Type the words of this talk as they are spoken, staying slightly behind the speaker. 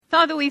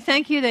Father, we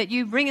thank you that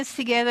you bring us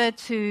together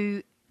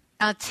to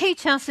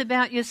teach us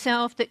about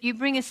yourself, that you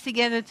bring us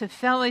together to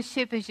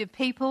fellowship as your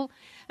people.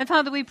 And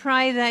Father, we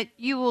pray that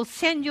you will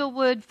send your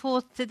word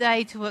forth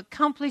today to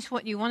accomplish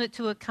what you want it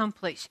to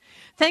accomplish.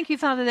 Thank you,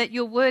 Father, that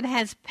your word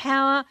has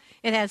power.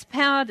 It has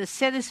power to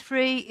set us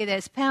free. It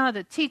has power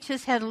to teach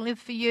us how to live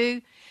for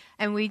you.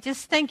 And we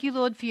just thank you,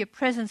 Lord, for your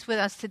presence with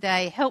us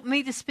today. Help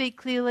me to speak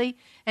clearly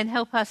and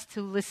help us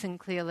to listen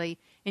clearly.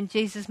 In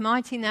Jesus'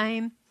 mighty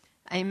name,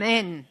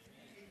 amen.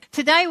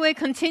 Today we're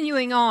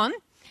continuing on.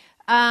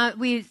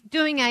 We're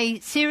doing a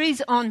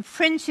series on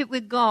friendship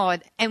with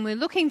God, and we're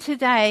looking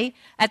today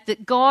at the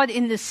God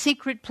in the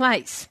secret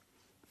place.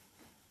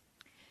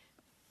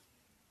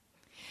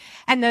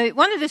 And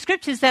one of the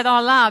scriptures that I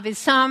love is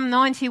Psalm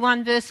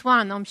 91 verse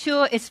 1. I'm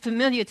sure it's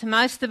familiar to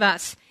most of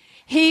us.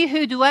 He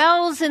who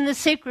dwells in the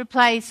secret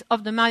place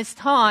of the Most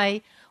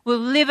High will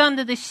live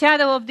under the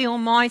shadow of the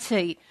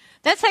Almighty.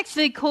 That's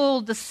actually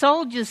called the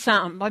Soldier's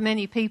Psalm by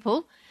many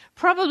people.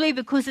 Probably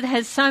because it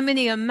has so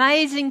many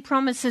amazing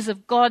promises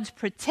of God's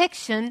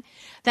protection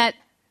that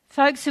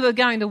folks who are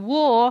going to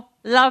war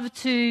love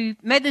to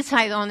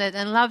meditate on it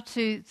and love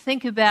to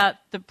think about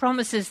the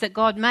promises that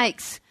God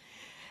makes.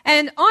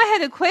 And I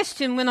had a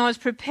question when I was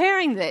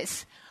preparing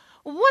this.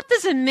 What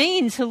does it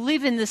mean to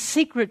live in the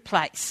secret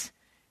place?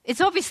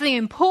 It's obviously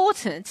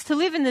important to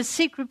live in the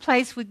secret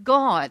place with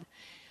God.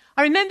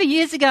 I remember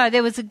years ago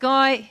there was a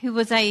guy who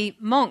was a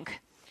monk,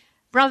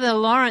 Brother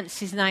Lawrence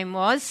his name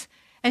was,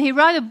 and he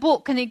wrote a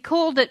book and he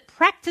called it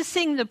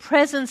Practicing the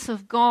Presence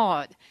of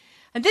God.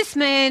 And this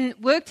man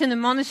worked in a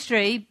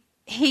monastery.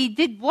 He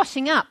did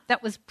washing up.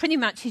 That was pretty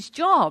much his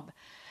job.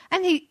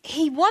 And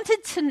he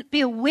wanted to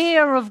be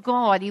aware of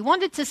God. He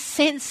wanted to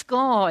sense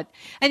God.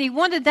 And he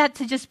wanted that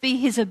to just be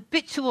his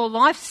habitual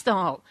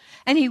lifestyle.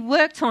 And he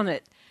worked on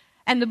it.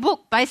 And the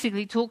book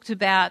basically talked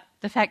about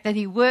the fact that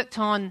he worked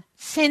on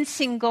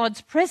sensing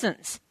God's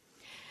presence.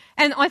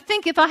 And I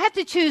think if I had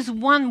to choose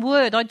one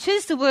word, I'd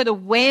choose the word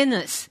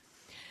awareness.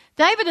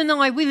 David and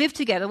I, we live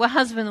together. We're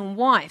husband and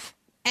wife.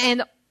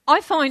 And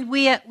I find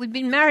we've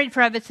been married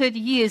for over 30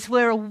 years.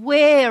 We're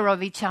aware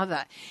of each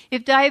other.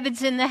 If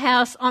David's in the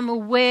house, I'm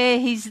aware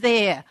he's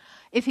there.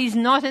 If he's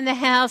not in the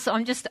house,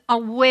 I'm just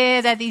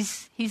aware that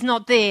he's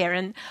not there,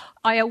 and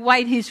I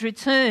await his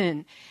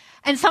return.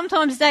 And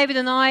sometimes David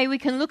and I, we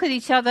can look at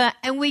each other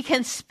and we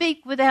can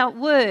speak without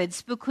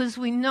words because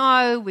we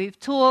know we've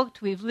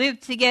talked, we've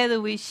lived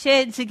together, we've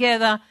shared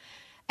together.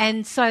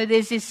 And so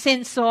there's this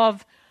sense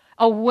of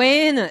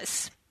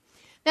awareness.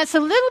 Now, it's a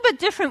little bit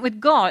different with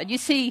God. You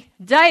see,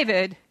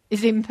 David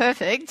is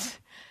imperfect,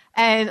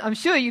 and I'm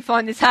sure you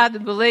find this hard to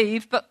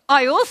believe, but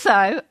I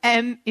also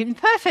am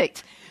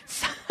imperfect.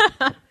 So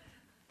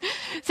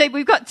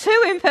we've got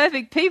two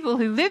imperfect people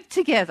who live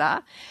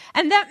together,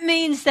 and that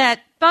means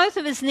that both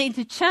of us need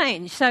to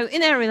change. So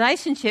in our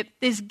relationship,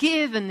 there's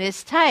give and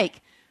there's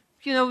take.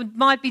 You know, it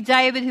might be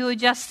David who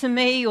adjusts to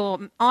me,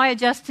 or I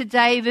adjust to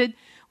David.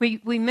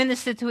 We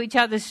minister to each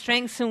other's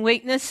strengths and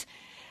weakness.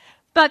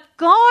 But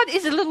God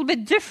is a little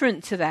bit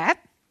different to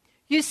that.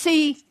 You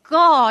see,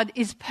 God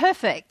is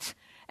perfect,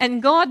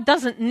 and God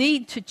doesn't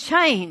need to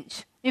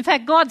change. In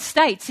fact, God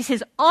states, he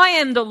says, I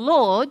am the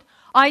Lord,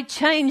 I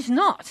change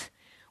not,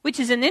 which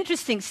is an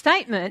interesting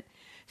statement.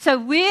 So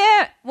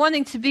we're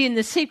wanting to be in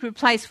the secret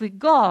place with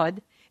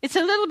God. It's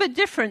a little bit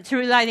different to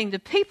relating to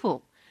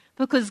people,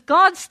 because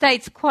God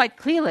states quite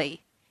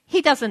clearly, he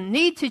doesn't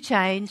need to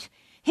change,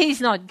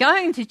 he's not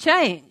going to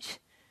change.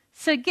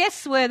 So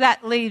guess where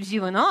that leaves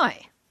you and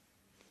I?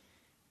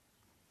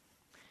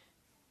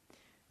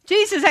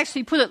 Jesus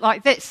actually put it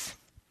like this.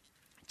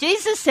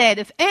 Jesus said,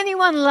 if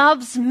anyone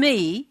loves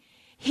me,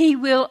 he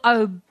will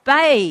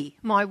obey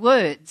my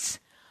words.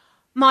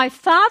 My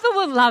Father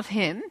will love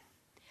him,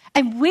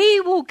 and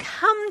we will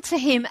come to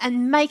him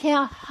and make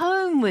our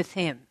home with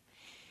him.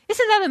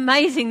 Isn't that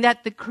amazing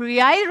that the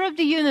creator of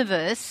the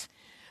universe,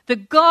 the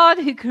God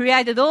who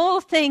created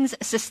all things,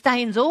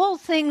 sustains all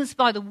things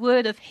by the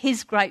word of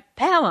his great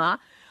power,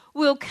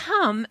 will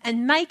come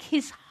and make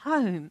his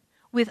home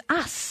with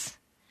us?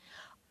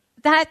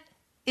 That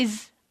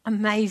is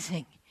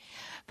amazing.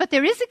 But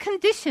there is a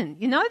condition.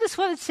 You notice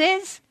what it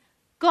says?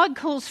 God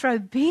calls for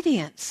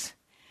obedience.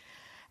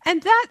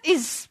 And that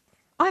is,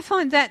 I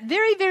find that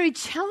very, very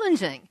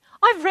challenging.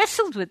 I've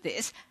wrestled with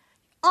this.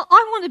 I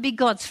want to be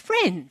God's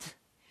friend.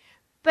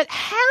 But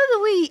how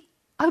do we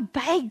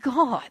obey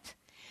God?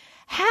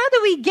 How do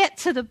we get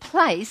to the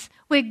place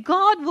where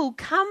God will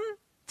come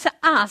to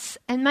us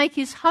and make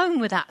his home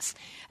with us?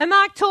 And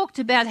Mark talked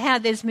about how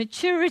there's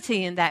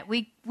maturity in that.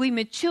 We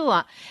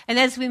mature, and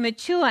as we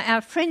mature,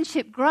 our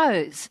friendship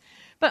grows.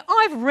 But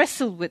I've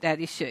wrestled with that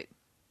issue.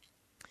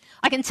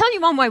 I can tell you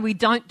one way we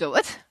don't do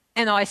it,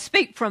 and I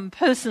speak from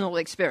personal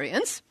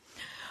experience.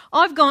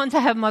 I've gone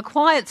to have my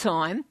quiet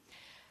time,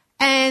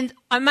 and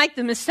I make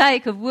the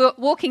mistake of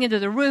walking into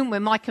the room where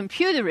my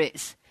computer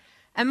is.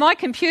 And my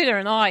computer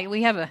and I,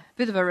 we have a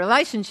bit of a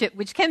relationship,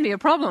 which can be a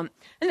problem.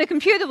 And the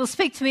computer will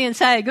speak to me and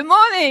say, good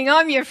morning,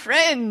 I'm your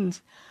friend.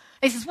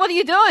 He says, what are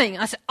you doing?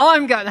 I said,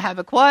 I'm going to have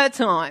a quiet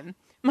time.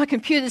 my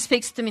computer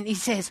speaks to me and he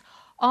says,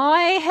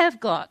 I have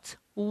got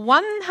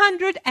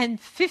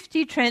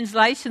 150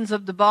 translations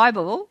of the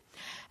Bible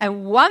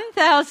and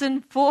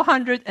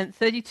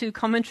 1,432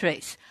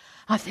 commentaries.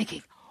 I'm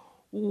thinking,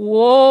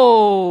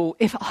 whoa,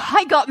 if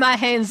I got my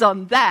hands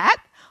on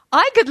that,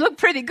 I could look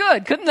pretty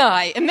good, couldn't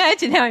I?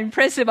 Imagine how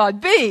impressive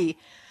I'd be.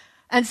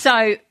 And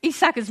so he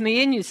suckers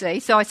me in, you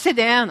see. So I sit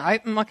down, I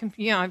open my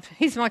computer,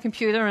 here's my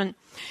computer, and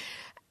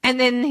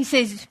then he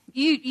says,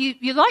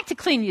 you like to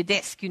clean your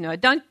desk,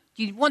 don't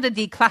you want to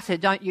declutter,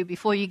 don't you,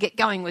 before you get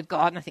going with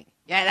God? And I think,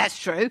 yeah, that's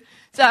true.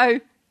 So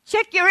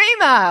check your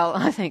email.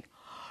 I think,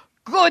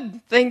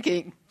 good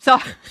thinking. So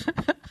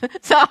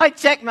I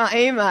check my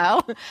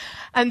email,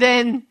 and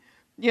then,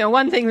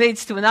 one thing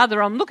leads to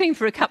another. I'm looking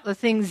for a couple of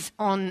things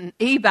on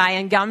eBay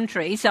and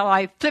Gumtree, so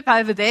I flip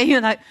over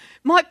there,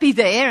 might be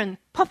there, and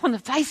pop on the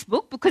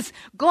Facebook, because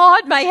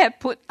God may have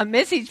put a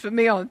message for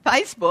me on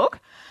Facebook,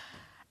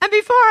 and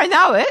before I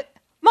know it,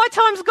 my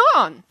time's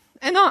gone,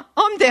 and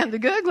I'm down the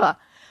gurgler.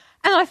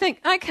 And I think,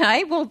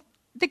 okay, well,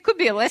 there could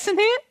be a lesson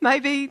here.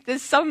 Maybe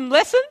there's some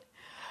lesson.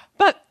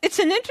 But it's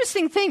an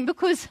interesting thing,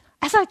 because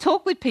as I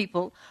talk with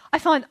people, I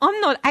find I'm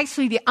not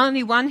actually the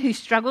only one who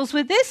struggles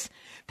with this.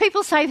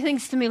 People say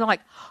things to me like,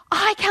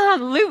 I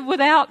can't live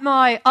without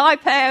my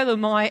iPad or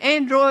my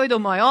Android or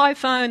my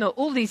iPhone or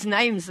all these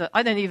names that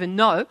I don't even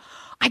know.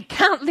 I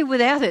can't live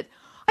without it.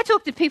 I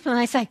talk to people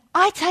and they say,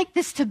 I take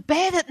this to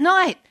bed at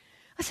night.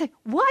 I say,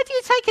 why do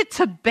you take it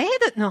to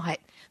bed at night?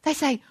 They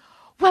say,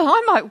 well,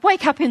 I might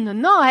wake up in the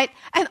night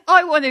and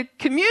I want to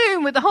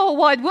commune with the whole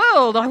wide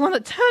world. I want to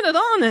turn it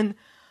on. And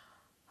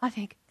I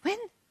think, when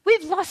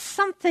we've lost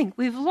something,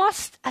 we've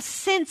lost a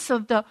sense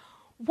of the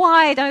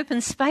wide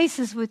open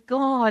spaces with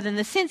God and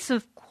the sense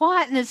of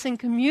quietness and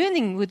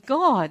communing with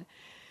God.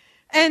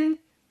 And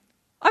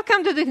I've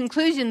come to the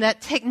conclusion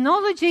that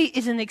technology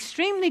is an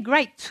extremely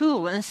great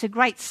tool and it's a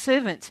great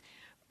servant,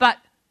 but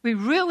we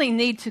really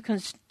need to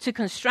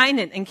constrain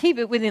it and keep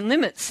it within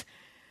limits.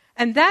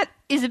 And that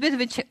is a bit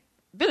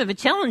of a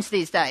challenge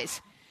these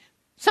days.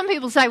 Some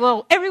people say,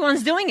 well,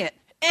 everyone's doing it.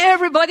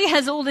 Everybody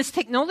has all this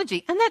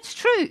technology. And that's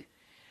true.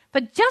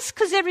 But just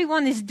because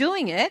everyone is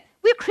doing it,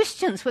 we're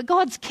Christians, we're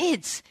God's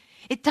kids.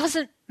 It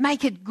doesn't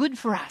make it good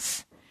for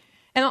us.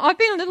 And I've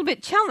been a little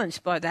bit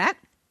challenged by that.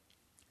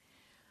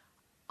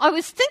 I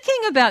was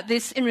thinking about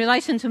this in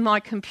relation to my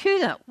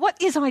computer.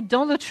 What is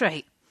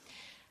idolatry?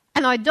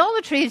 And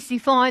idolatry is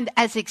defined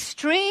as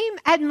extreme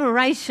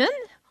admiration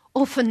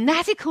or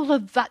fanatical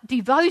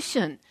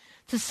devotion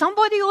to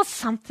somebody or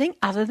something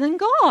other than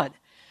God.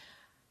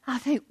 I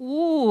think,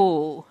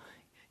 ooh,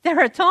 there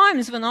are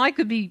times when I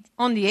could be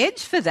on the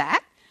edge for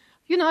that.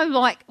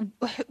 Like,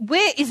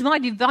 where is my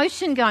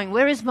devotion going?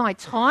 Where is my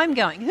time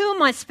going? Who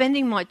am I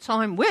spending my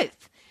time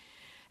with?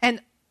 And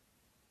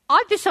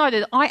I've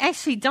decided I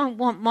actually don't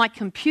want my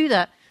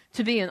computer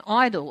to be an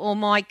idol or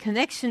my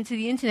connection to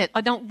the internet.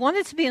 I don't want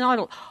it to be an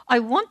idol. I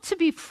want to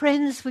be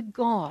friends with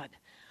God.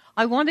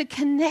 I want to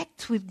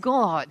connect with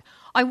God.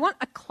 I want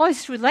a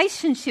close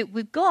relationship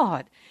with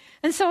God.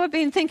 And so I've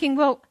been thinking,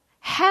 well,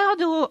 how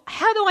do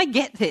I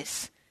get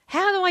this?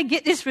 How do I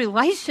get this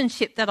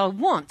relationship that I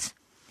want?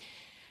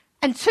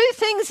 And two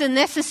things are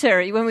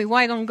necessary when we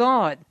wait on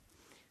God.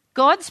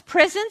 God's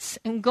presence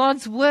and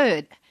God's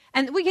word.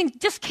 And we can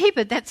just keep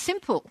it that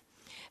simple.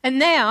 And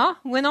now,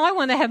 when I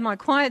want to have my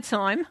quiet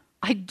time,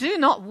 I do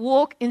not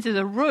walk into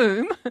the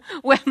room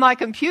where my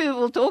computer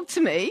will talk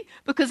to me,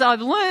 because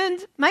I've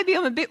learned, maybe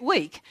I'm a bit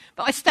weak,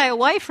 but I stay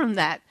away from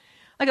that.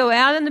 I go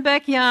out in the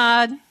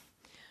backyard.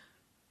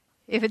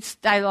 If it's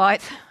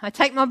daylight, I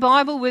take my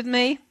Bible with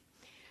me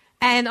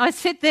and I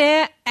sit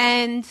there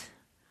and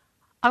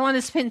I want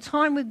to spend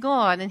time with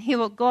God and hear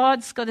what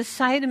God's got to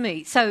say to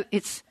me. So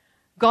it's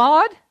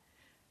God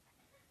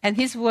and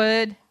His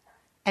Word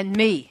and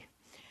me.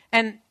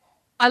 And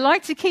I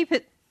like to keep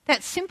it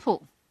that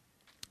simple.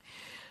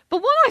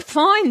 But what I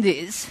find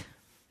is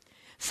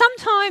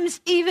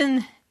sometimes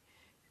even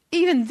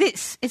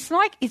this, it's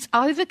like it's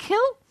overkill.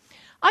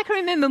 I can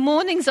remember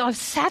mornings I've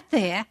sat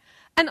there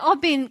and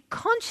I've been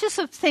conscious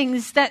of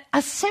things that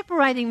are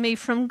separating me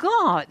from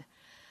God.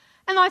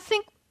 And I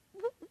think,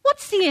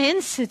 what's the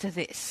answer to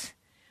this?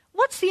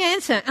 What's the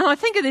answer? And I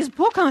think of this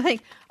book and I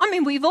think,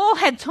 we've all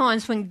had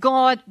times when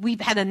we've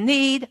had a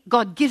need,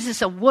 God gives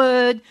us a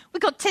word.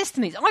 We've got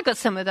testimonies. I got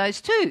some of those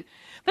too.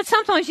 But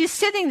sometimes you're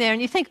sitting there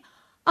and you think,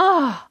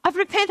 I've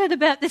repented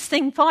about this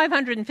thing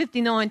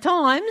 559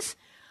 times.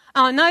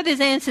 I know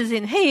there's answers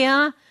in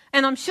here.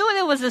 And I'm sure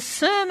there was a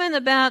sermon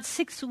about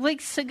 6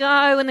 weeks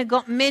ago and it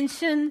got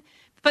mentioned,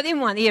 but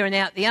in one ear and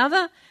out the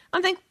other.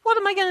 I'm thinking, what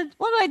do I do?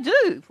 What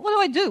do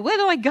I do? Where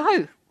do I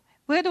go?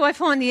 Where do I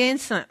find the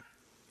answer?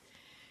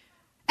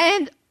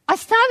 And I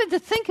started to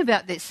think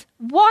about this.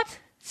 What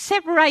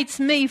separates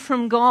me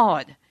from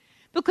God?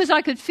 Because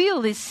I could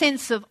feel this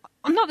sense of,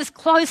 I'm not as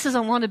close as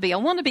I want to be. I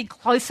want to be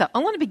closer. I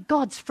want to be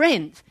God's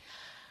friend.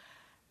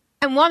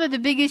 And one of the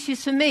big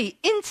issues for me,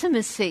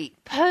 intimacy,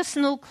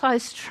 personal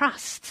close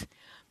trust.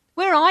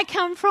 Where I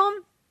come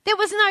from, there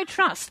was no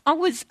trust.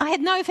 I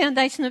had no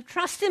foundation of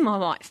trust in my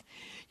life.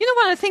 You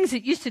know, one of the things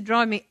that used to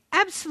drive me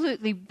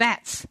absolutely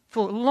bats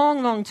for a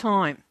long, long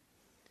time,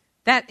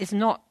 that is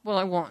not what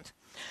I want.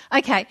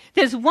 Okay,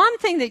 there's one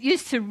thing that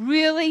used to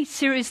really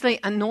seriously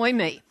annoy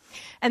me,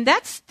 and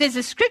there's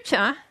a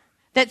scripture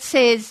that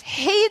says,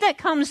 he that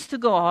comes to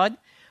God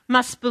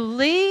must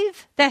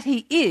believe that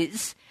he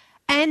is,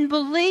 and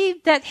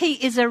believe that he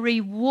is a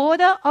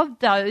rewarder of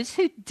those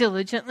who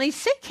diligently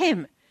seek him.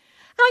 And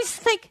I used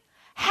to think,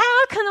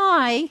 how can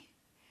I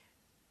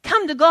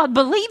come to God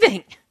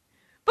believing?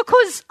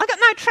 Because I got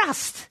no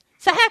trust.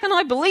 So how can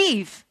I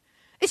believe?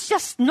 It's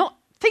just not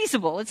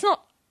feasible. It's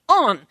not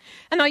on.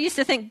 And I used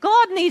to think,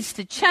 God needs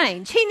to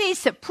change. He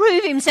needs to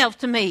prove himself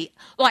to me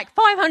like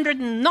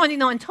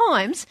 599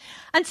 times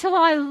until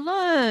I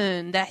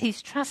learn that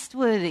he's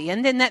trustworthy.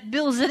 And then that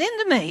builds it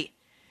into me.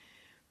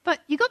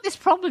 But you got this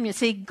problem, you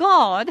see.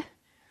 God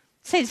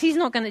says he's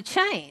not going to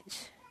change.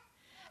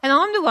 And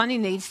I'm the one who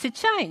needs to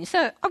change.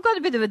 So I've got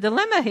a bit of a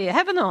dilemma here,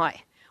 haven't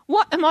I?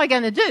 What am I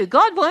going to do?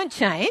 God won't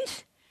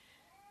change.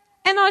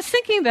 And I was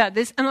thinking about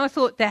this and I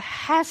thought there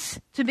has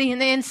to be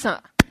an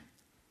answer.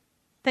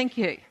 Thank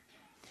you.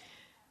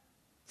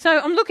 So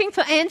I'm looking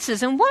for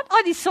answers. And what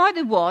I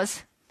decided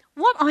was,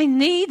 what I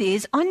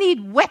need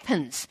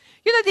weapons.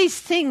 You know, these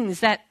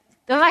things that,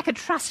 the lack of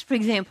trust, for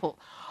example.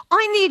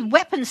 I need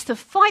weapons to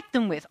fight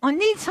them with. I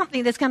need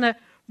something that's going to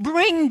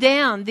bring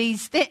down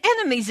their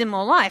enemies in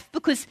my life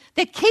because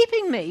they're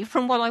keeping me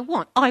from what I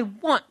want. I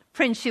want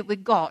friendship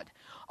with God.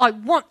 I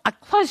want a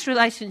close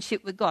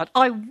relationship with God.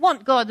 I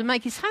want God to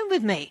make his home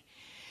with me.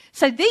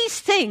 So these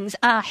things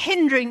are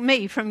hindering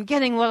me from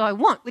getting what I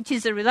want, which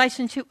is a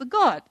relationship with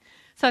God.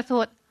 So I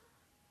thought,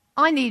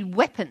 I need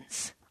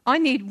weapons. I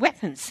need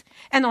weapons.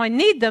 And I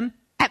need them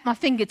at my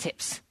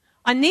fingertips.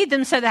 I need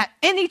them so that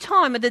any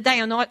time of the day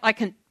or night I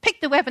can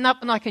pick the weapon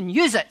up and I can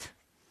use it.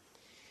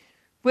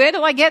 Where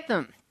do I get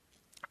them?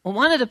 Well,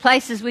 one of the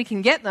places we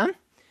can get them,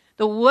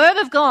 the Word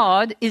of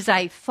God is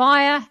a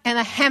fire and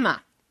a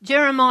hammer.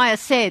 Jeremiah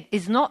said,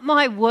 is not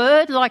my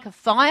word like a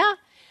fire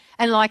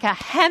and like a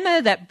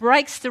hammer that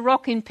breaks the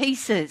rock in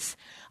pieces?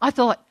 I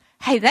thought,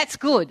 hey, that's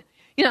good.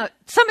 You know,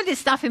 some of this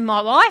stuff in my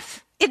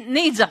life, it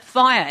needs a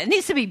fire. It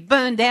needs to be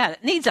burned out.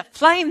 It needs a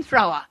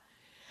flamethrower.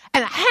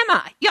 And a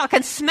hammer, I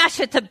can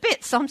smash it to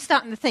bits. So I'm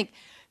starting to think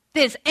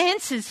there's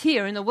answers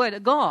here in the Word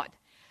of God.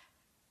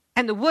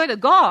 And the Word of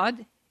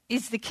God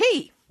is the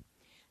key.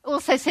 It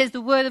also says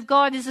the Word of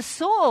God is a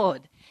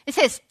sword. It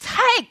says,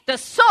 take the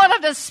sword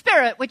of the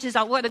Spirit, which is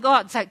our Word of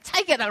God. So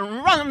take it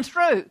and run them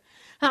through.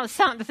 And I was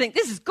starting to think,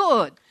 this is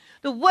good.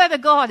 The Word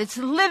of God, it's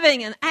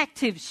living and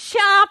active,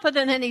 sharper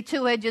than any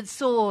two-edged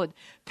sword,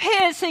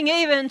 piercing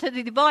even to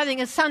the dividing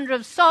asunder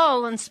of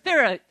soul and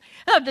spirit,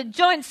 and of the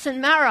joints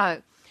and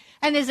marrow.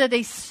 And is a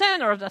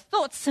discerner of the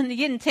thoughts and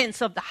the intents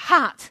of the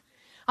heart.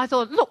 I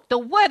thought, look, the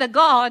Word of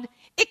God,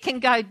 it can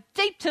go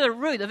deep to the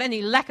root of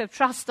any lack of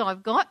trust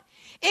I've got.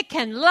 It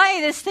can lay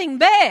this thing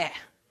bare.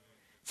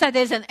 So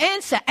there's an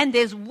answer and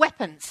there's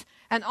weapons,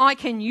 and I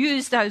can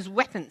use those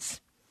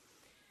weapons.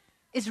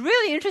 It's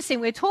really interesting.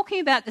 We're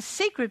talking about the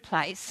secret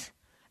place,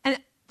 and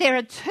there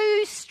are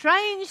two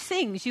strange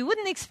things. You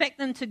wouldn't expect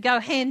them to go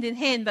hand in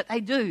hand, but they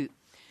do.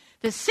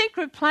 The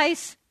secret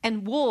place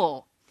and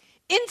war.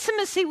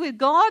 Intimacy with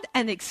God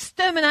and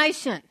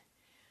extermination.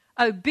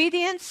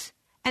 Obedience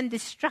and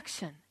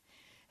destruction.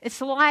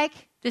 It's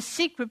like the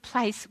secret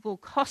place will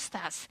cost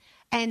us,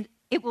 and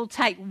it will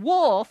take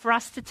war for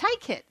us to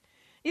take it.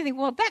 You think,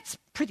 well, that's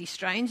pretty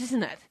strange,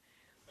 isn't it?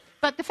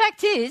 But the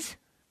fact is,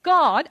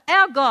 God,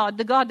 our God,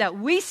 the God that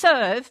we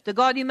serve, the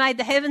God who made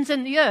the heavens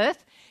and the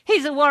earth,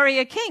 he's a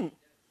warrior king.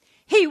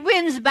 He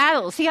wins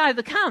battles. He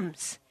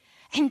overcomes.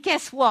 And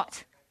guess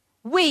what?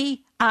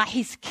 We are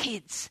his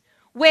kids.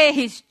 We're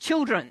his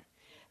children.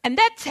 And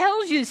that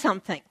tells you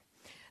something.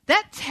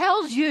 That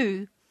tells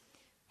you,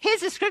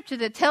 here's a scripture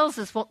that tells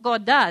us what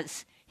God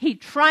does. He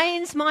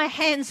trains my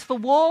hands for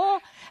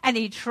war, and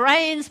he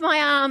trains my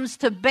arms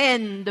to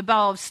bend the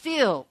bow of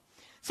steel.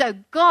 So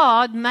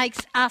God makes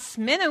us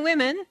men and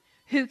women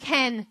who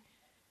can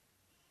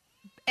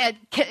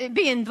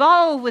be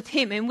involved with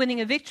him in winning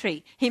a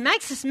victory. He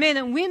makes us men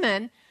and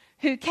women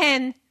who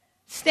can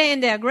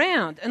stand our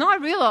ground. And I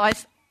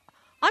realised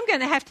I'm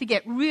going to have to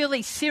get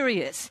really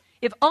serious.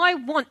 If I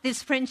want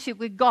this friendship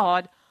with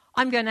God,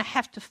 I'm going to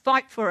have to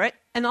fight for it,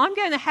 and I'm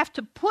going to have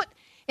to put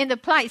into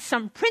place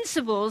some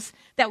principles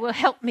that will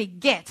help me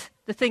get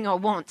the thing I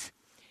want.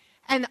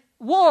 And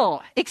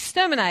war,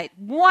 exterminate,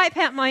 wipe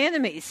out my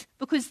enemies,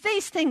 because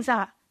these things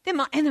they're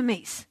my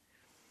enemies.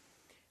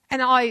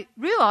 And I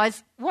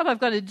realise what I've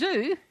got to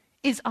do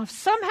is I've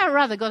somehow or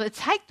other got to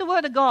take the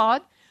Word of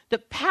God, the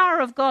power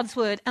of God's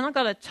Word, and I've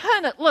got to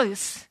turn it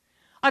loose.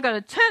 I've got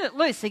to turn it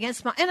loose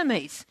against my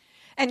enemies.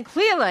 And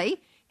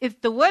clearly,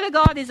 if the Word of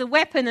God is a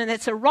weapon and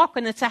it's a rock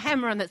and it's a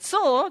hammer and it's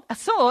a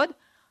sword,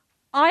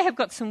 I have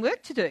got some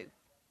work to do.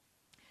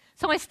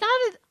 So I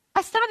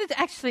started to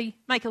actually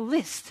make a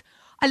list.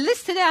 I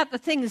listed out the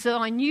things that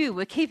I knew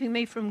were keeping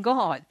me from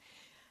God.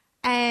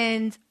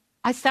 And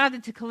I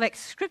started to collect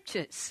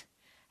scriptures.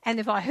 And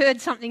if I heard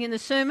something in the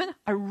sermon,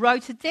 I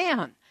wrote it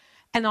down.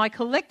 And I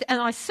collected,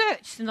 and I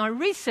searched, and I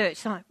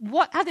researched.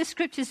 What other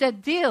scriptures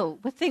that deal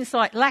with things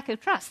like lack of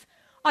trust?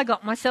 I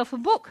got myself a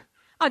book.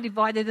 I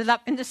divided it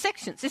up into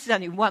sections. This is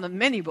only one of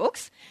many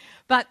books.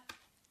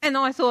 And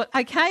I thought,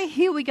 okay,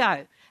 here we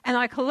go. And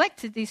I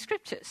collected these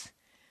scriptures.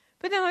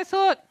 But then I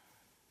thought,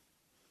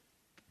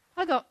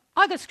 I got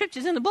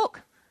scriptures in the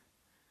book.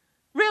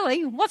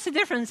 Really, what's the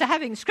difference of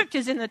having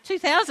scriptures in the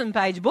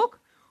 2,000-page book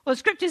or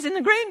scriptures in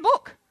the green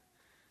book?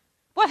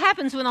 What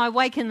happens when I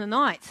wake in the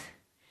night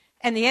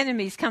and the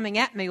enemy's coming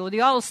at me or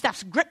the old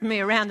stuff's gripping me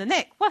around the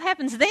neck? What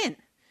happens then?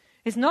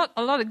 It's not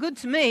a lot of good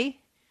to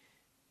me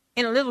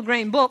in a little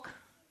green book.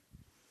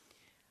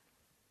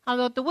 I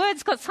thought the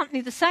Word's got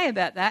something to say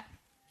about that.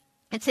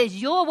 It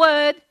says, your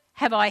word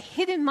have I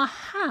hid in my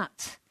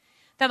heart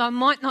that I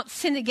might not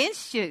sin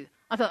against you.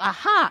 I thought,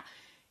 aha,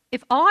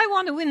 if I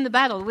want to win the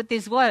battle with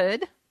this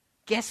word,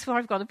 guess where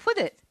I've got to put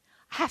it?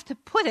 I have to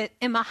put it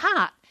in my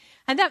heart.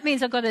 And that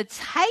means I've got to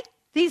take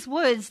these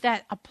words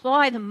that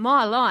apply to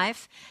my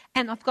life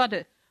and I've got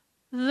to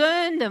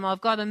learn them.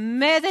 I've got to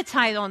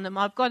meditate on them.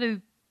 I've got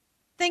to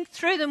think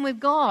through them with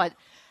God.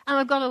 And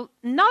I've got to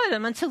know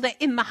them until they're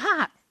in my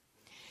heart.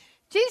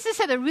 Jesus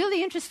said a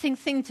really interesting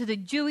thing to the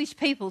Jewish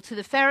people, to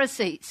the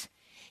Pharisees.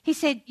 He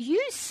said,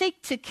 you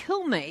seek to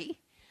kill me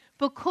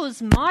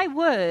because my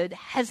word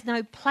has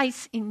no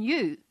place in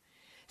you.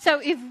 So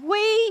if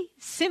we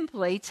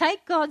simply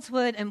take God's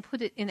word and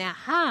put it in our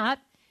heart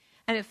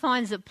and it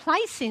finds a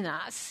place in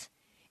us,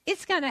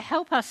 it's going to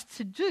help us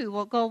to do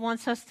what God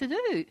wants us to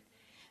do.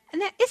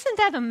 And isn't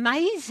that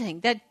amazing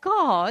that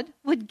God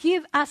would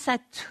give us a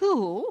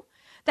tool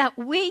that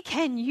we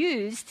can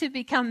use to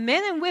become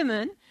men and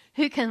women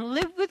who can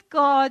live with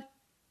God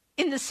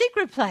in the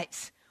secret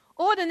place?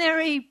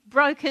 Ordinary,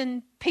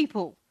 broken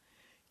people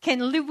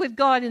can live with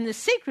God in the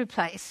secret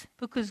place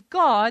because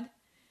God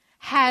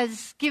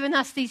has given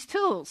us these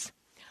tools.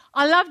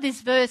 I love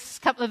this verse,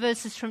 couple of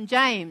verses from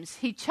James.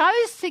 He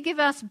chose to give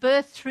us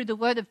birth through the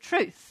word of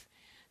truth.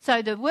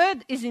 So the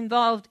word is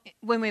involved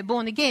when we're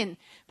born again.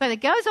 But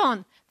it goes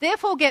on,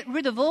 therefore get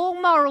rid of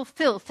all moral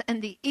filth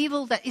and the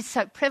evil that is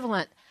so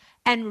prevalent,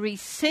 and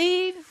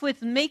receive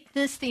with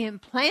meekness the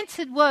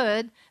implanted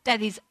word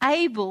that is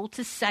able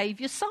to save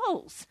your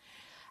souls.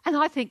 And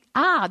I think,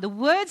 the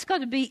word's got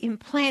to be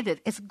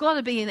implanted. It's got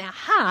to be in our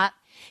heart.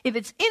 If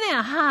it's in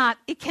our heart,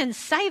 it can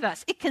save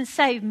us. It can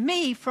save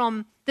me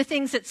from the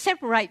things that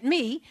separate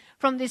me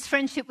from this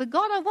friendship with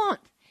God I want.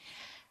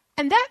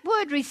 And that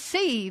word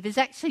receive is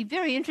actually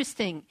very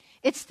interesting.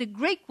 It's the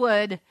Greek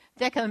word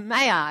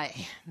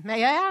dekomai.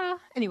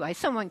 Anyway,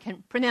 someone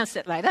can pronounce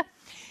that later.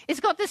 It's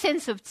got the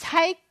sense of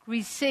take,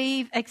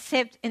 receive,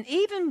 accept, and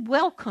even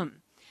welcome.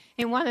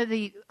 In one of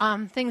the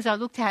things I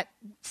looked at,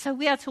 so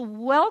we are to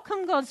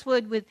welcome God's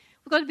word we've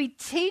got to be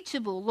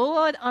teachable.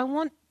 Lord, I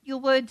want your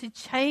word to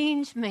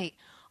change me.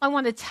 I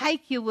want to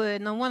take your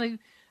word and I want to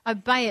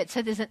obey it.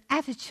 So there's an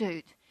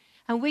attitude.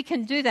 And we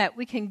can do that.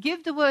 We can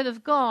give the word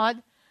of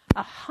God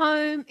a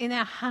home in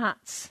our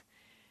hearts.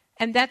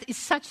 And that is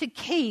such a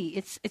key.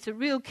 It's a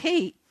real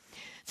key.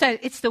 So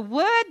it's the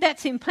word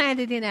that's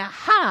implanted in our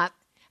heart.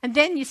 And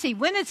then you see,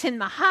 when it's in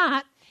my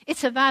heart,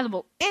 it's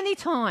available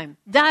anytime,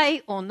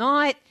 day or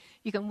night.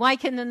 You can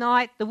wake in the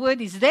night. The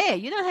word is there.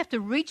 You don't have to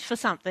reach for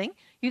something.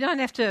 You don't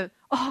have to,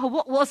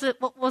 what was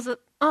it? What was it?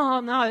 Oh,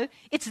 no.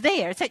 It's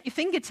there. It's at your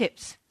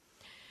fingertips.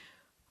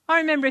 I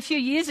remember a few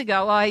years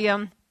ago,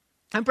 I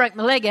broke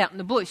my leg out in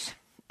the bush.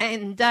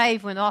 And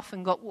Dave went off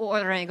and got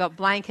water and got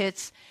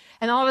blankets.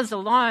 And I was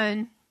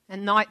alone.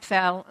 And night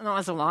fell and I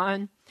was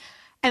alone.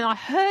 And I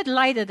heard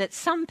later that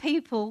some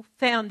people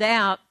found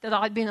out that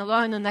I'd been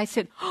alone and they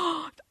said,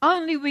 if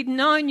only we'd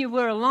known you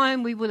were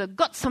alone, we would have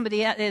got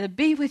somebody out there to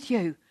be with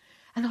you.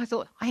 And I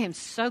thought, I am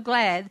so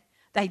glad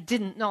they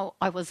didn't know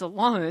I was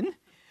alone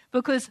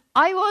because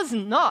I was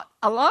not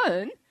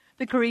alone.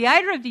 The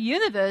creator of the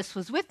universe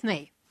was with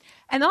me.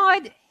 And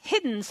I'd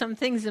hidden some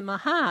things in my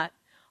heart.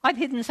 I'd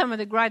hidden some of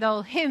the great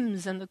old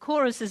hymns and the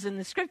choruses and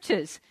the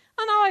scriptures.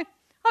 And I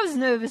was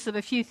nervous of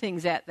a few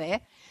things out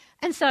there.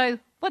 And so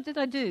what did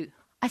I do?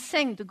 I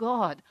sang to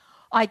God.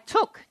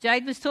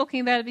 Jade was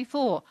talking about it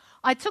before,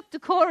 I took the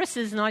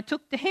choruses and I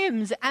took the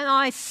hymns and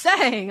I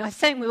sang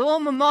with all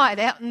my might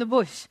out in the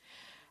bush.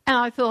 And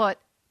I thought,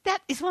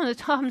 that is one of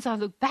the times I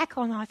look back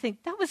on, I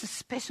think that was a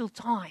special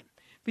time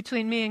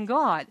between me and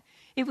God.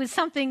 It was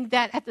something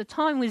that at the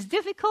time was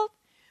difficult,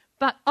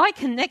 but I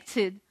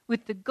connected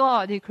with the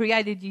God who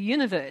created the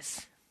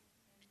universe.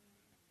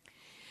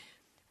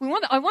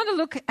 I want to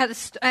look at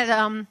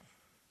a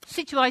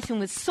situation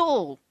with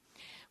Saul,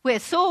 where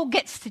Saul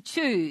gets to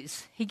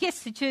choose. He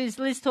gets to choose.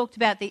 Liz talked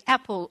about the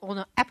apple or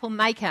the apple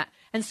maker,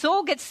 and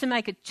Saul gets to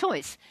make a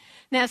choice.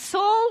 Now,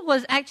 Saul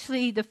was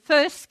actually the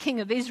first king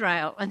of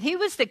Israel, and he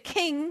was the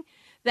king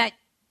that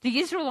the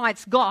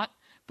Israelites got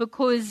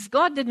because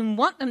God didn't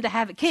want them to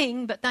have a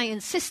king, but they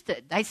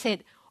insisted. They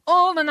said,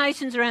 all the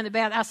nations around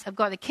about us have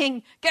got a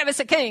king. Give us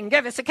a king,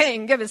 give us a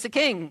king, give us a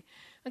king.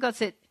 And God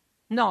said,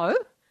 no.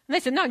 And they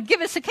said, no,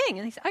 give us a king.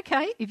 And he said,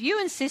 okay, if you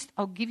insist,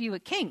 I'll give you a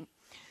king.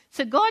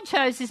 So God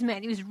chose this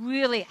man. He was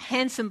really a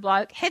handsome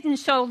bloke, head and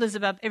shoulders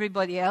above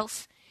everybody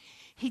else.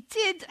 He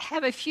did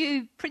have a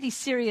few pretty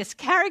serious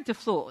character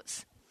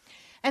flaws.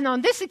 And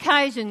on this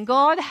occasion,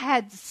 God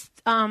had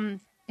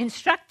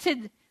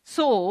instructed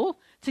Saul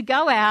to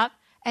go out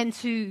and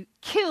to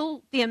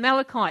kill the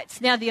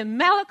Amalekites. Now, the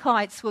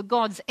Amalekites were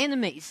God's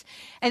enemies.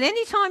 And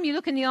any time you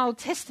look in the Old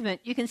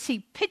Testament, you can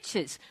see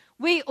pictures.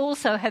 We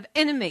also have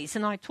enemies.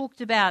 And I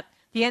talked about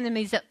the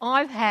enemies that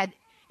I've had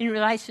in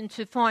relation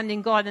to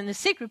finding God in the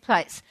secret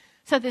place.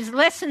 So there's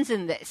lessons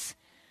in this.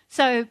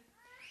 So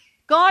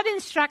God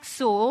instructs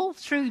Saul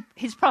through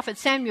his prophet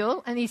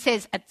Samuel, and he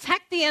says,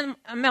 attack the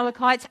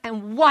Amalekites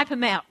and wipe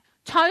them out.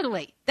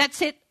 Totally.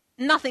 That's it.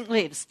 Nothing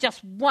lives.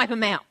 Just wipe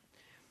them out.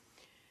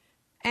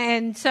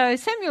 And so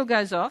Samuel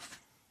goes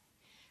off,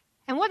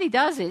 and what he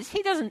does is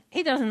he doesn't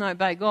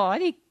obey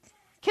God. He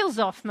kills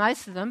off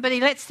most of them, but he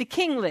lets the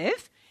king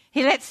live.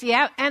 He lets the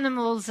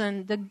animals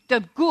and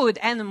the good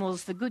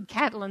animals, the good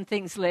cattle and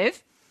things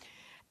live.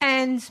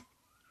 And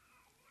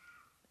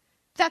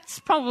that's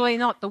probably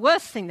not the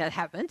worst thing that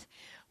happened.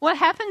 What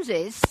happens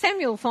is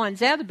Samuel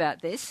finds out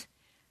about this,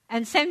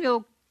 and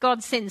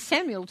God sends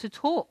Samuel to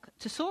talk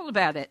to Saul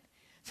about it.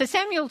 So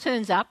Samuel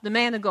turns up, the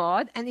man of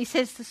God, and he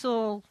says to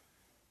Saul,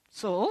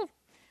 Saul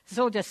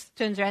just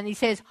turns around and he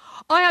says,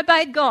 I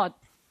obeyed God.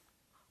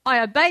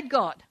 I obeyed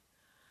God.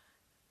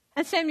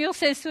 And Samuel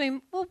says to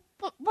him, well,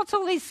 what's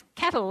all these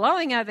cattle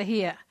lowing over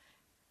here?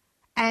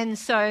 And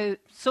so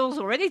Saul's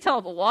already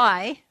told the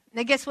why.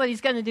 Now guess what he's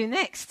going to do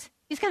next?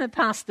 He's going to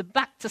pass the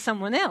buck to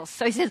someone else.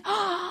 So he says,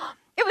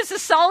 it was the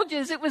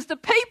soldiers, it was the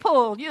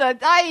people. You know,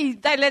 they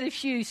let a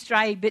few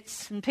stray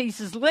bits and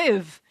pieces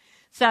live.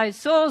 So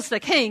Saul's the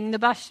king. The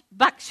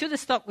buck should have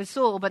stopped with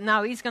Saul, but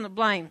no, he's going to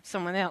blame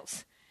someone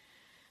else.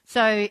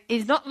 So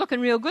he's not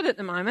looking real good at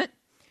the moment.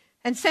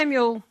 And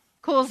Samuel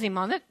calls him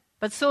on it.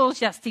 But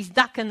Saul's he's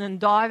ducking and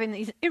diving.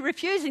 He's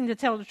refusing to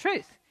tell the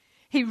truth.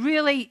 He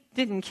really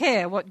didn't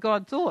care what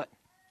God thought.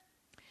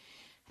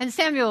 And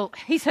Samuel,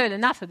 he's heard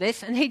enough of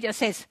this, and he just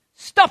says,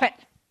 stop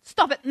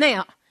it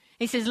now.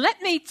 He says,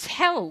 let me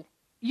tell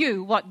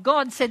you what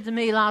God said to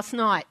me last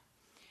night.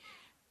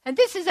 And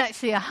this is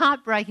actually a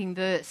heartbreaking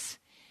verse.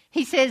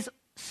 He says,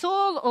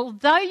 Saul,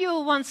 although you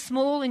were once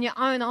small in your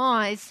own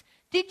eyes,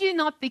 did you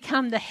not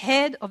become the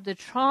head of the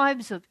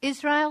tribes of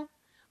Israel?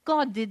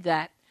 God did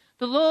that.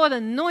 The Lord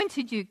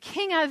anointed you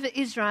king over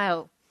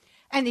Israel,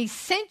 and he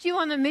sent you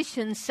on a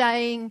mission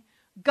saying,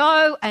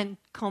 go and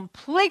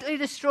completely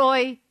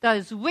destroy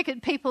those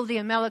wicked people, the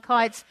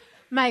Amalekites,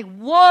 make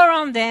war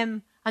on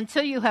them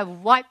until you have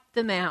wiped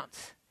them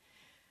out.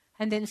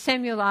 And then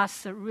Samuel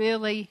asks a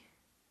really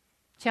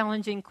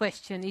challenging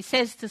question. He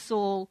says to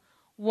Saul,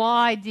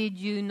 why did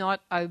you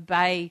not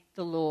obey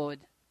the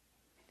Lord?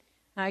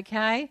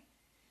 Okay?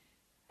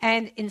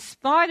 And in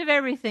spite of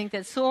everything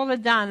that Saul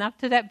had done up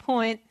to that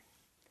point,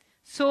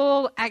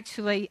 Saul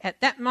actually,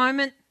 at that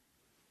moment,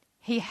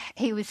 he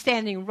was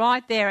standing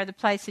right there at the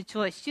place of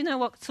choice. Do you know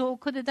what Saul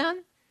could have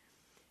done?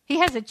 He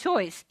has a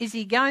choice. Is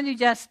he going to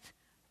just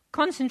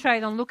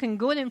concentrate on looking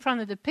good in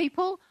front of the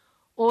people,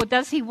 or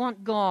does he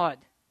want God?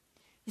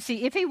 You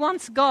see, if he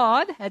wants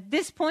God, at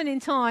this point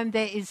in time,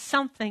 there is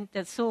something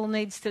that Saul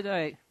needs to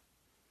do.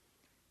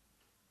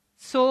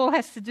 Saul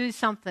has to do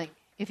something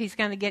if he's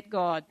going to get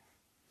God.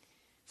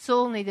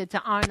 Saul needed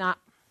to own up.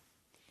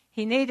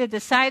 He needed to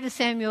say to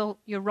Samuel,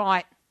 you're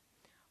right.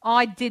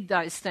 I did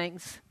those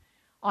things.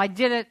 I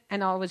did it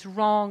and I was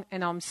wrong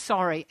and I'm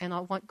sorry and I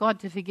want God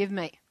to forgive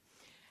me.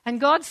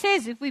 And God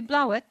says if we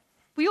blow it,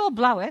 we all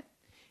blow it.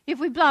 If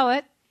we blow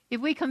it,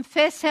 if we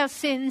confess our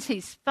sins,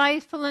 he's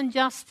faithful and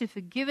just to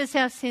forgive us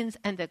our sins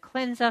and to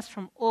cleanse us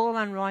from all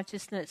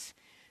unrighteousness.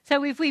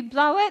 So if we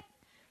blow it,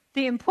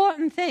 the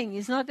important thing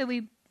is not that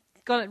we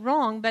got it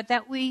wrong, but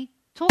that we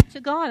talk to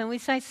God and we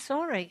say,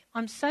 sorry,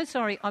 I'm so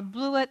sorry, I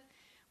blew it.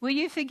 Will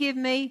you forgive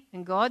me?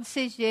 And God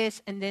says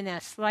yes, and then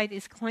our slate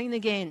is clean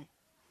again.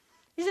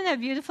 Isn't that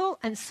beautiful?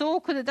 And Saul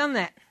could have done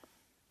that.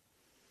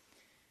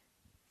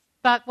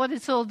 But what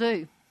did Saul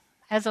do?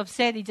 As I've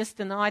said, he just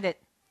denied it,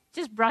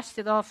 just brushed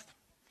it off.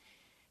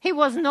 He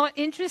was not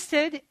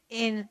interested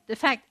in the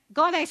fact,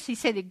 God actually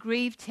said it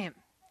grieved him.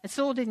 And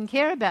Saul didn't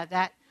care about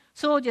that.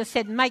 Saul just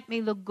said, make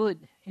me look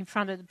good in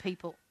front of the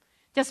people.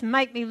 Just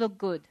make me look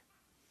good.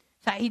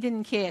 So he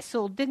didn't care.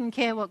 Saul didn't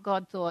care what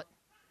God thought.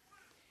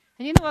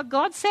 And you know what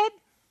God said?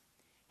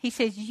 He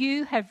says,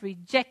 you have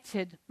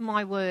rejected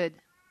my word.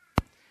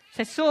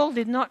 So Saul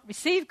did not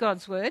receive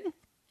God's word.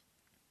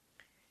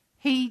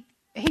 He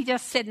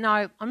just said,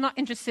 no, I'm not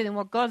interested in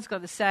what God's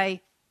got to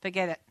say.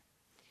 Forget it.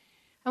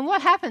 And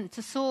what happened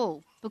to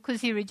Saul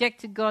because he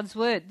rejected God's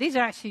word? These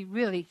are actually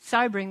really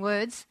sobering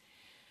words.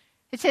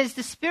 It says,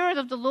 the Spirit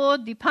of the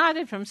Lord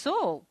departed from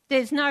Saul.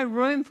 There's no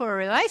room for a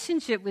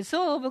relationship with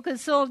Saul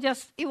because Saul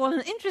he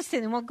wasn't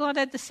interested in what God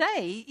had to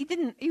say. He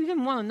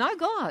didn't want to know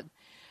God.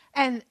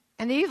 And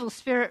an evil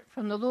spirit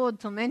from the Lord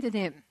tormented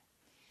him.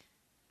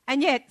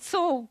 And yet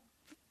Saul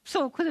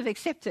could have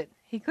accepted.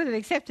 He could have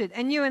accepted.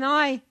 And you and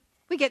I,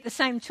 we get the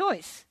same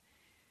choice.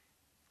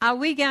 Are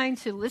we going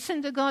to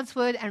listen to God's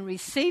word and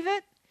receive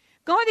it?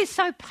 God is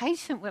so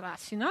patient with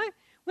us, you know.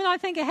 When I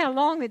think of how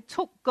long it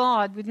took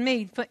God with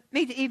me, for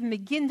me to even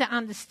begin to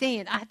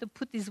understand, I had to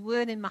put this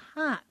word in my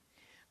heart.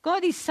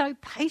 God is so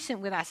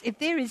patient with us. If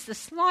there is the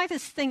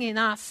slightest thing in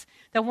us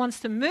that wants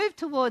to move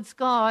towards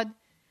God,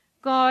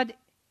 God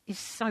is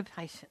so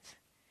patient.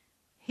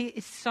 He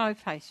is so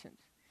patient.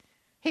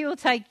 He will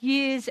take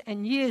years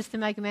and years to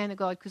make a man of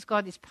God because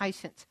God is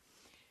patient.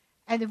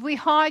 And if we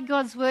hide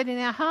God's word in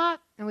our heart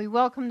and we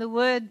welcome the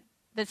word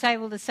that's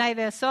able to save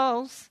our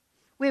souls,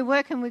 we're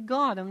working with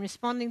God and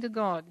responding to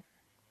God.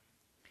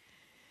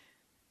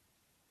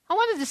 I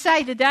wanted to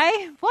say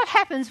today, what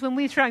happens when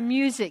we throw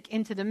music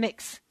into the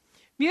mix?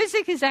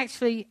 Music is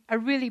actually a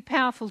really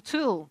powerful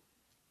tool.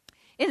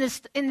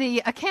 In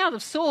the account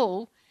of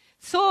Saul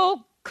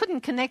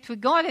couldn't connect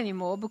with God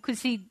anymore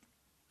because he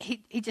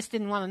just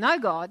didn't want to know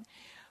God.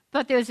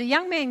 But there was a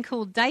young man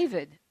called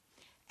David,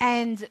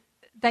 and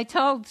they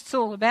told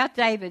Saul about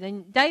David.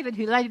 And David,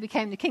 who later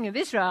became the king of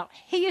Israel,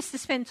 he used to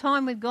spend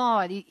time with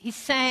God. He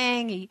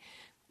sang,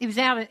 he was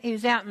out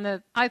in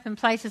the open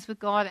places with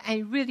God, and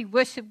he really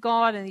worshipped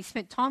God, and he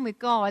spent time with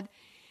God.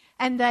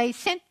 And they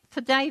sent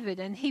for David,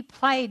 and he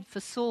played for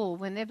Saul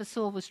whenever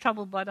Saul was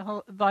troubled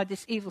by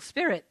this evil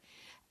spirit.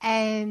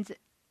 And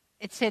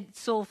it said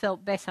Saul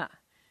felt better.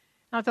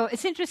 And I thought,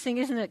 it's interesting,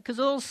 isn't it? Because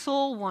all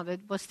Saul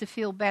wanted was to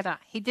feel better.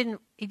 He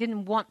didn't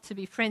want to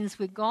be friends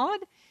with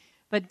God,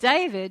 but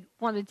David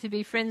wanted to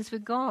be friends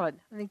with God.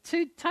 I think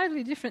two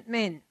totally different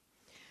men.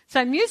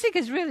 So music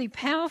is really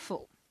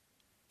powerful.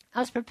 I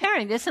was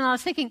preparing this and I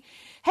was thinking,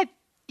 have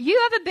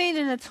you ever been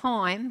in a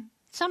time,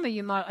 some of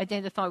you might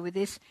identify with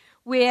this,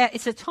 where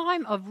it's a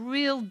time of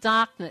real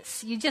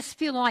darkness. You just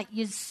feel like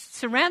you're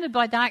surrounded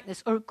by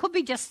darkness, or it could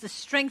be just the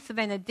strength of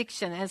an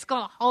addiction. It's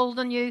got a hold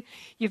on you.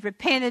 You've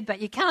repented,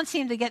 but you can't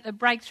seem to get the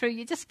breakthrough.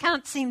 You just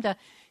can't seem to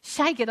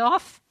shake it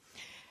off.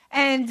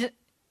 And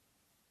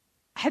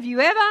have you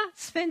ever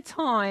spent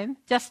time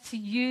just to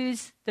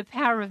use the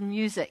power of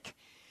music?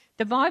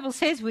 The Bible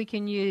says we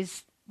can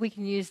use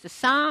the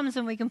Psalms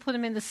and we can put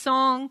them in the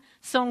songs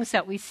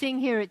that we sing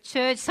here at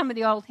church, some of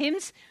the old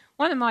hymns.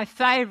 One of my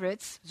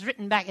favourites was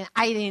written back in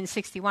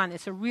 1861.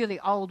 It's a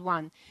really old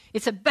one.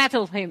 It's a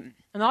battle hymn,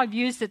 and I've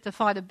used it to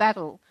fight a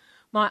battle.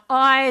 My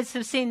eyes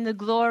have seen the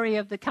glory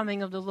of the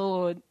coming of the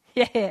Lord.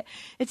 Yeah.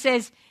 It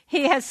says,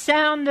 He has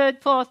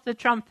sounded forth the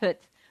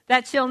trumpet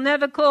that shall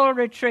never call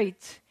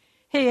retreat.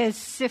 He is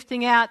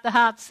sifting out the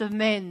hearts of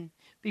men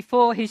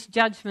before his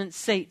judgment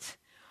seat.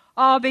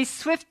 Oh, be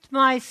swift,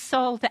 my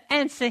soul, to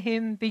answer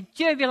him. Be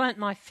jubilant,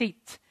 my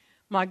feet.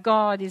 My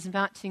God is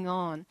marching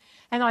on.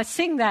 And I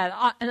sing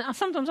that. And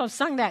sometimes I've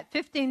sung that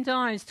 15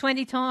 times,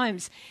 20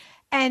 times.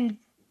 And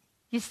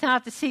you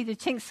start to see the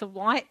chinks of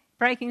light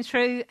breaking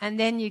through, and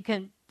then you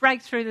can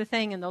break through the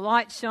thing and the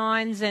light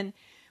shines. And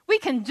we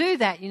can do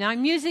that, you know.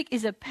 Music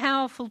is a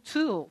powerful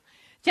tool.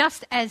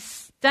 Just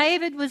as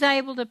David was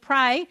able to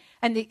pray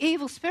and the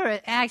evil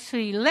spirit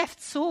actually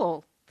left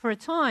Saul for a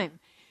time,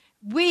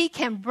 we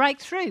can break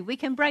through. We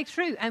can break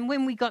through. And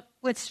when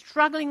we're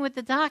struggling with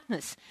the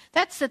darkness,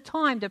 that's the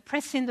time to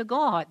press into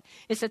God.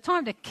 It's the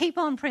time to keep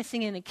on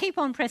pressing in and keep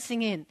on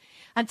pressing in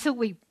until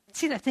we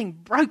see that thing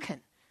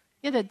broken.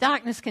 You know, the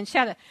darkness can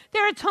shatter.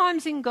 There are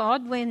times in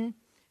God when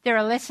there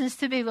are lessons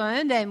to be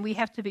learned and we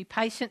have to be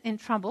patient in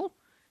trouble.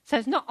 So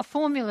it's not a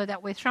formula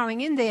that we're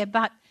throwing in there,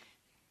 but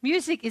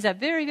music is a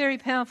very, very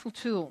powerful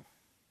tool.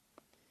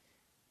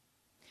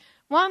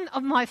 One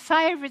of my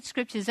favourite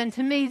scriptures, and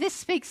to me this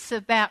speaks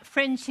about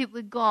friendship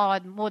with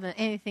God more than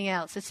anything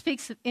else. It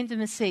speaks of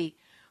intimacy.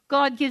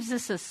 God gives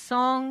us a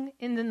song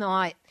in the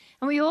night.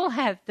 And we all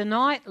have the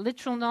night,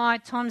 literal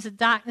night, times of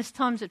darkness,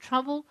 times of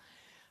trouble.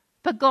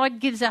 But God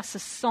gives us a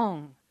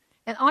song.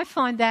 And I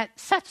find that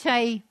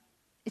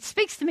it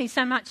speaks to me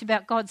so much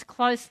about God's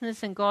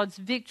closeness and God's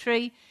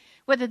victory,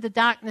 whether the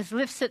darkness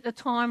lifts at the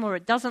time or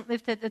it doesn't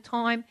lift at the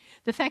time.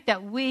 The fact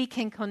that we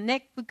can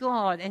connect with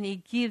God and He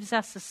gives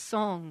us a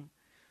song.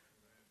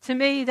 To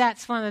me,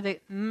 that's one of the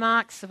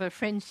marks of a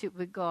friendship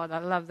with God. I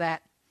love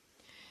that.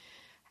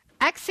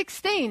 Acts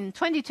 16,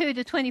 22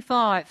 to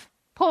 25.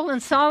 Paul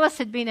and Silas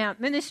had been out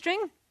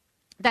ministering.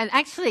 They'd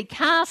actually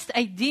cast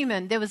a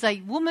demon. There was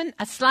a woman,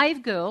 a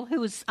slave girl, who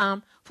was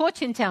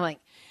fortune-telling.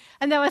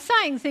 And they were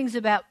saying things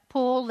about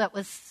Paul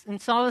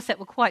and Silas that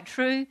were quite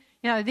true.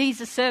 You know,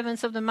 these are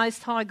servants of the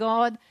Most High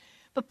God.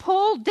 But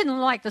Paul didn't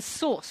like the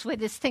source where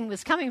this thing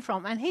was coming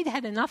from, and he'd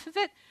had enough of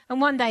it.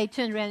 And one day he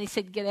turned around and he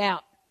said, "Get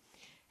out."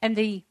 And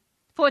the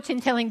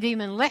fortune-telling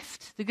demon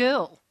left the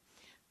girl.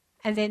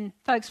 And then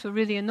folks were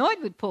really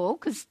annoyed with Paul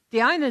because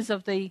the owners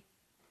of the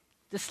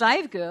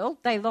slave girl,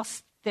 they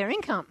lost their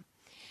income.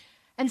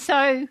 And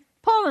so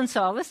Paul and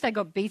Silas, they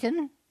got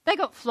beaten, they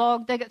got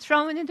flogged, they got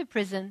thrown into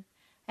prison,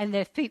 and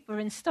their feet were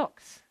in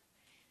stocks.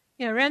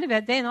 You know, around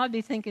about then I'd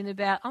be thinking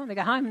about, I want to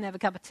go home and have a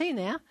cup of tea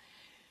now.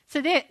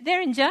 So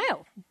they're in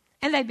jail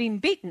and they've been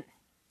beaten.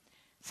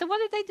 So what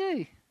did they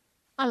do?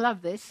 I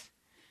love this.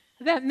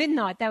 About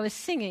midnight they were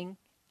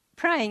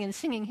praying and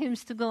singing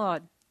hymns to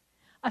God.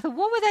 I thought,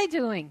 what were they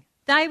doing?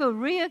 They were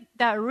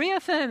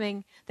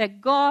reaffirming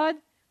that God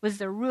was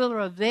the ruler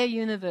of their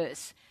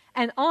universe.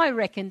 And I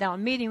reckon they were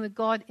meeting with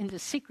God in the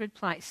secret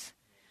place.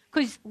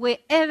 Because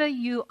wherever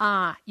you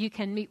are, you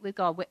can meet with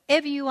God.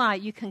 Wherever you are,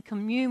 you can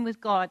commune with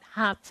God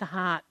heart to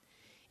heart.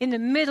 In the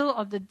middle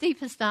of the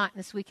deepest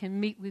darkness, we can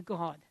meet with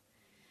God.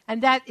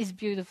 And that is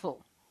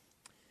beautiful.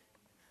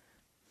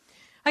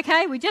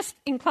 Okay, we just,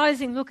 in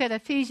closing, look at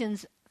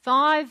Ephesians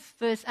 5,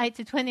 verse 8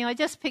 to 20. I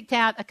just picked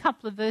out a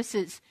couple of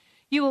verses.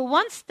 You were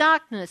once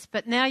darkness,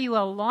 but now you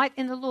are light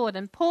in the Lord.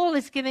 And Paul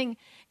is giving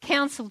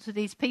counsel to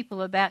these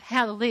people about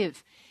how to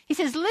live. He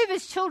says, live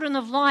as children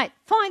of light.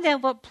 Find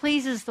out what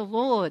pleases the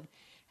Lord.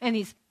 And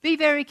he's, be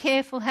very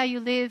careful how you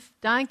live.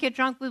 Don't get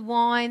drunk with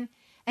wine.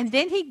 And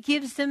then he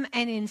gives them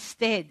an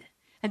instead.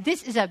 And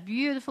this is a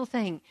beautiful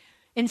thing.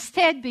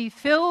 Instead, be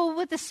filled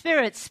with the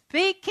Spirit,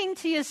 speaking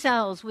to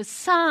yourselves with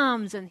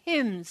psalms and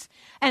hymns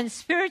and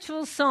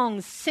spiritual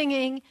songs,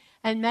 singing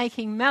and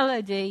making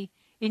melody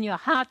in your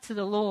heart to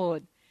the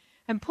Lord.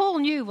 And Paul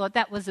knew what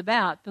that was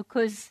about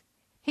because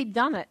he'd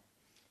done it.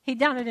 He'd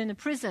done it in a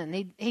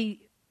prison.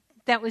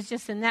 That was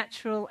just a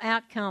natural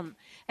outcome.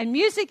 And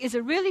music is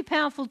a really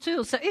powerful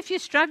tool. So if you're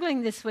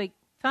struggling this week,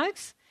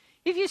 folks,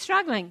 if you're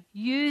struggling,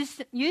 use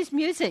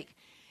music.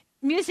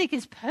 Music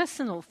is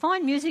personal.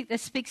 Find music that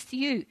speaks to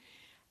you.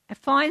 And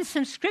find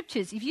some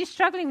scriptures. If you're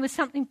struggling with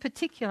something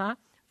particular,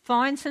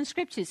 find some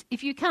scriptures.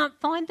 If you can't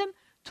find them,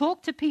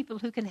 talk to people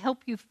who can help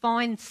you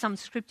find some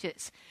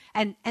scriptures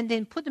and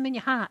then put them in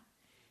your heart.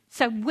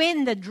 So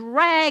when the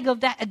drag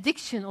of that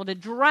addiction or the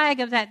drag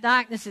of that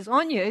darkness is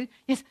on you,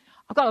 yes,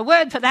 I've got a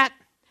word for that,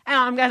 and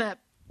I'm going to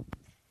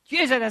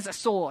use it as a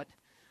sword.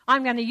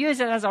 I'm going to use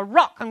it as a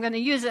rock. I'm going to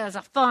use it as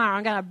a fire.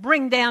 I'm going to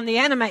bring down the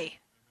enemy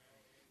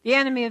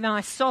of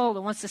my soul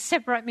that wants to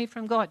separate me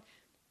from God.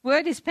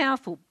 Word is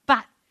powerful,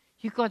 but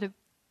you've got to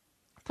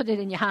put it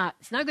in your heart.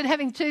 It's no good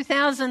having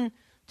 2,000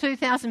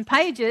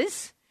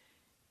 pages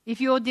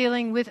if you're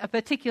dealing with a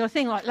particular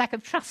thing, like lack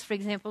of trust, for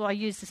example. I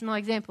use this as my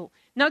example.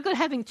 No good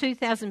having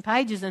 2,000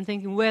 pages and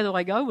thinking, where do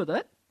I go with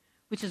it?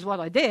 Which is what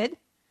I did.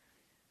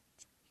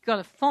 You've got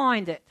to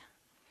find it.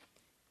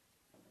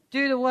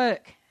 Do the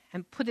work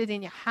and put it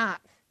in your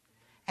heart.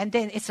 And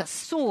then it's a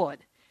sword.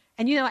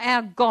 And you know,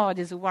 our God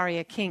is a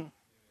warrior king.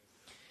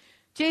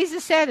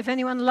 Jesus said, if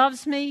anyone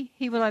loves me,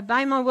 he will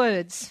obey my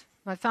words.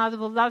 My Father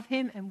will love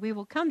him, and we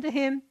will come to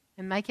him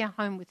and make our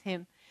home with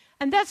him.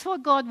 And that's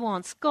what God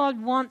wants.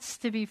 God wants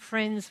to be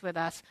friends with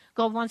us.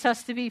 God wants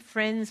us to be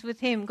friends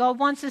with him. God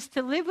wants us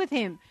to live with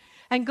him.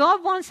 And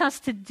God wants us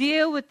to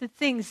deal with the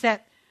things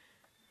that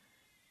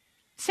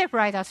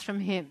separate us from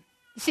him.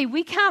 You see,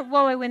 we can't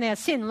wallow in our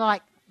sin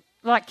like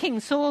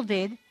King Saul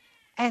did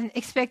and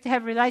expect to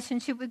have a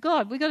relationship with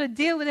God. We've got to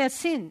deal with our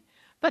sin.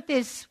 But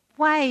there's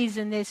ways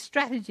and there's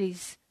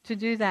strategies to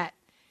do that.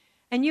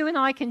 And you and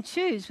I can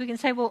choose. We can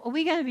say, well, are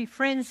we going to be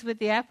friends with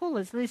the apple,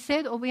 as Liz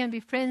said, or are we going to be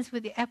friends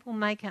with the apple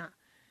maker,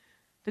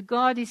 the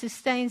God who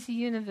sustains the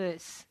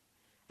universe?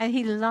 And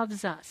he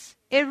loves us.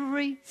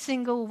 Every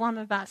single one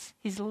of us,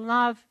 his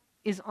love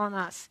is on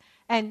us.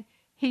 And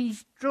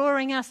he's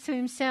drawing us to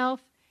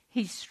himself.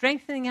 He's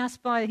strengthening us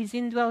by his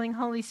indwelling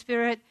Holy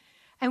Spirit.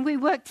 And we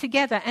work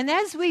together. And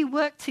as we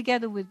work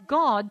together with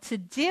God to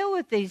deal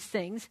with these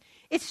things,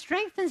 it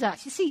strengthens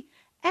us. You see,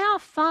 our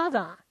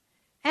Father,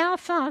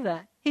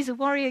 he's a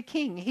warrior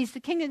king. He's the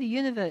king of the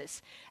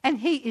universe. And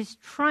he is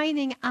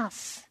training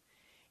us.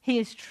 He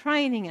is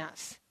training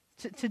us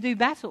to do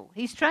battle.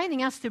 He's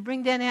training us to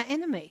bring down our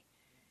enemy.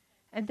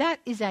 And that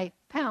is a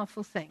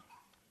powerful thing.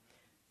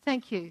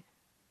 Thank you.